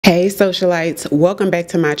Hey socialites, welcome back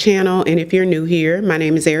to my channel, and if you're new here, my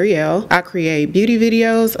name is Ariel. I create beauty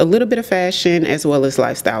videos, a little bit of fashion, as well as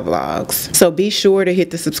lifestyle vlogs. So be sure to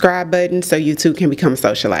hit the subscribe button so you too can become a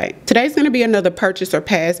socialite. Today's going to be another purchase or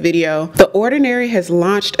pass video. The Ordinary has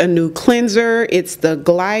launched a new cleanser. It's the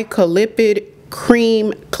Glycolipid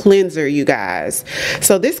Cream Cleanser, you guys.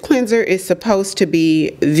 So this cleanser is supposed to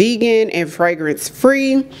be vegan and fragrance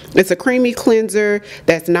free. It's a creamy cleanser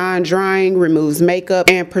that's non-drying, removes makeup,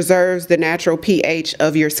 and preserves the natural pH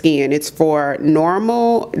of your skin. It's for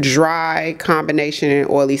normal, dry, combination, and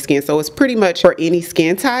oily skin. So it's pretty much for any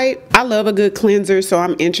skin type. I love a good cleanser, so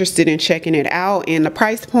I'm interested in checking it out, and the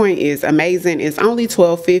price point is amazing. It's only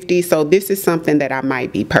 $12.50, so this is something that I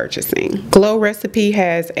might be purchasing. Glow Recipe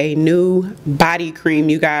has a new body cream,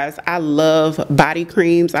 you guys. I love body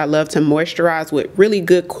creams. I love to moisturize with really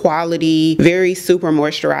good quality, very super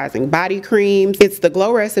moisturizing body creams. It's the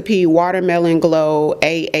Glow Recipe Watermelon Glow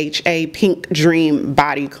AHA Pink Dream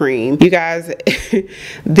Body Cream. You guys,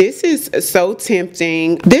 this is so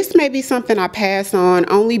tempting. This may be something I pass on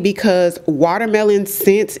only because watermelon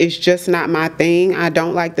scents is just not my thing. I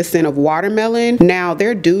don't like the scent of watermelon. Now,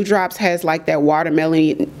 their Dewdrops has like that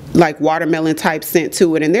watermelon type scent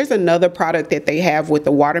to it, and there's another product that they have with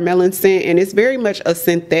the watermelon scent, and it's very much a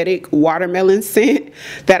synthetic watermelon scent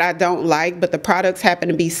that I don't like, but the products happen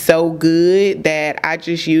to be so good that I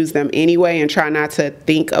just use them anyway and try not to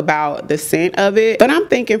think about the scent of it. But I'm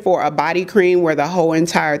thinking for a body cream where the whole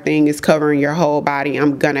entire thing is covering your whole body,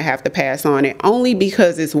 I'm gonna have to pass on it only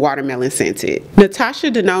because it's watermelon scented.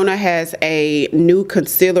 Natasha Denona has a new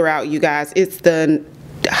concealer out, you guys. It's the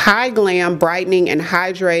High Glam Brightening and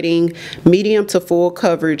Hydrating Medium to Full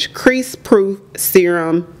Coverage Crease Proof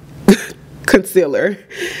Serum Concealer.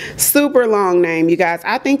 Super long name, you guys.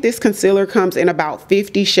 I think this concealer comes in about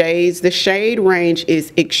 50 shades. The shade range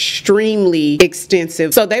is extremely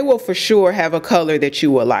extensive, so they will for sure have a color that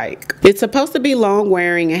you will like. It's supposed to be long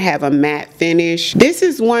wearing and have a matte finish. This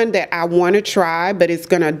is one that I want to try, but it's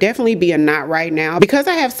gonna definitely be a not right now. Because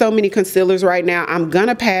I have so many concealers right now, I'm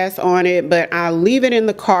gonna pass on it, but I'll leave it in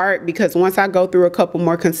the cart because once I go through a couple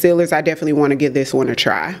more concealers, I definitely want to give this one a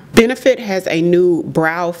try. Benefit has a new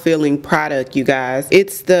brow filling product, you guys.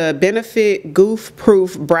 It's the Benefit Goof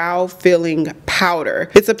Proof Brow Filling Powder.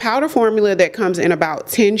 It's a powder formula that comes in about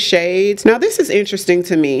 10 shades. Now this is interesting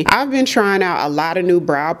to me. I've been trying out a lot of new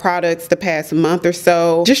brow products the past month or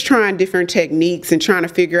so, just trying different techniques and trying to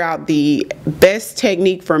figure out the best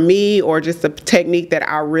technique for me, or just a technique that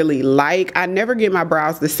I really like. I never get my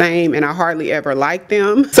brows the same, and I hardly ever like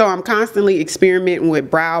them, so I'm constantly experimenting with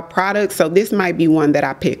brow products, so this might be one that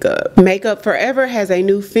I pick up. Makeup Forever has a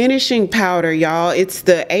new finishing powder, y'all. It's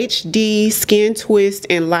the HD Skin Twist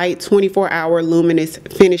and Light 24-hour Luminous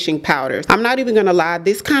Finishing Powders. I'm not even gonna lie,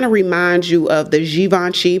 this kind of reminds you of the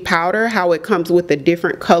Givenchy powder, how it comes with the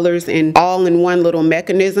different colors and all in one little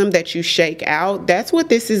mechanism that you shake out. That's what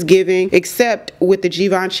this is giving, except with the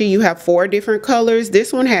Givenchy you have 4 different colors.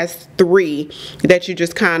 This one has 3 that you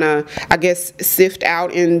just kind of, I guess, sift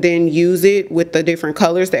out and then use it with the different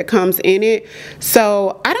colors that comes in it.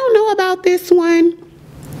 So I don't know about this one.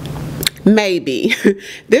 Maybe.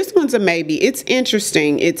 This one's a maybe. It's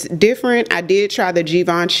interesting. It's different. I did try the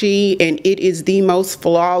Givenchy, and it is the most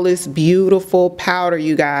flawless, beautiful powder,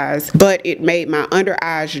 you guys. But it made my under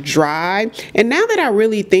eyes dry. And now that I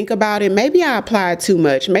really think about it, maybe I applied too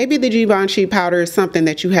much. Maybe the Givenchy powder is something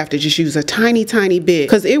that you have to just use a tiny, tiny bit,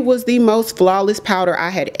 because it was the most flawless powder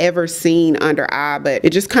I had ever seen under eye, but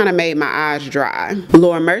it just kind of made my eyes dry.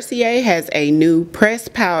 Laura Mercier has a new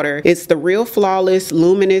pressed powder. It's the Real Flawless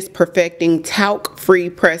Luminous Perfect talc-free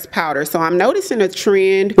pressed powder. So I'm noticing a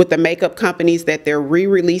trend with the makeup companies that they're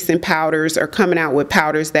re-releasing powders or coming out with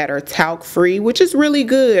powders that are talc-free, which is really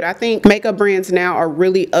good. I think makeup brands now are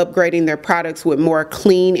really upgrading their products with more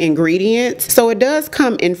clean ingredients. So it does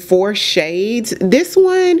come in 4 shades. This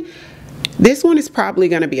one is probably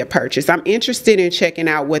going to be a purchase. I'm interested in checking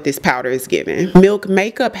out what this powder is giving. Milk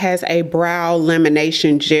Makeup has a brow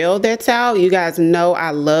lamination gel that's out. You guys know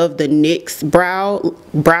I love the NYX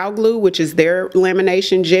brow glue, which is their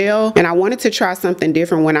lamination gel, and I wanted to try something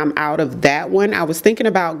different when I'm out of that one. I was thinking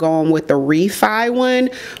about going with the Refi one,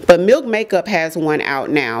 but Milk Makeup has one out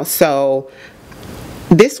now, so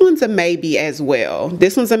this one's a maybe as well.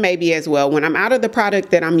 This one's a maybe as well. When I'm out of the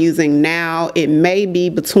product that I'm using now, it may be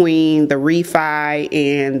between the Refi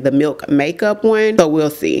and the Milk Makeup one, so we'll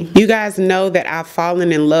see. You guys know that I've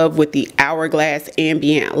fallen in love with the Hourglass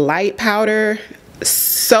Ambient Light Powder.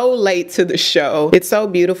 so late to the show. It's so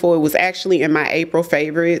beautiful. It was actually in my April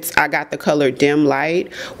favorites. I got the color Dim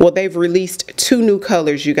Light. Well, they've released 2 new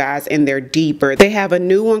colors, you guys, and they're deeper. They have a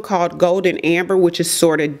new one called Golden Amber, which is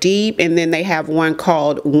sort of deep, and then they have one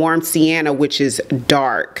called Warm Sienna, which is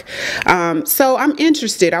dark. So I'm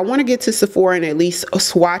interested. I want to get to Sephora and at least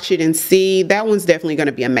swatch it and see. That one's definitely going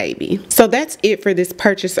to be a maybe. So that's it for this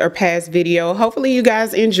purchase or pass video. Hopefully you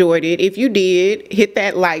guys enjoyed it. If you did, hit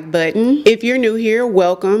that like button. If you're new here,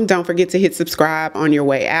 welcome. Don't forget to hit subscribe on your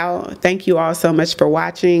way out. Thank you all so much for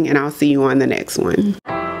watching, and I'll see you on the next one.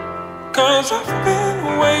 'Cause I've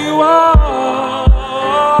been where you are.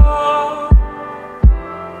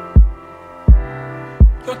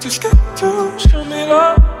 You're too scared to show me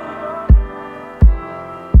love.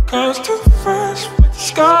 'Cause too fresh with the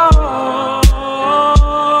scars.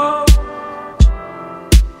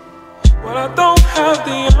 Well, I don't have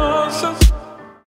the answer.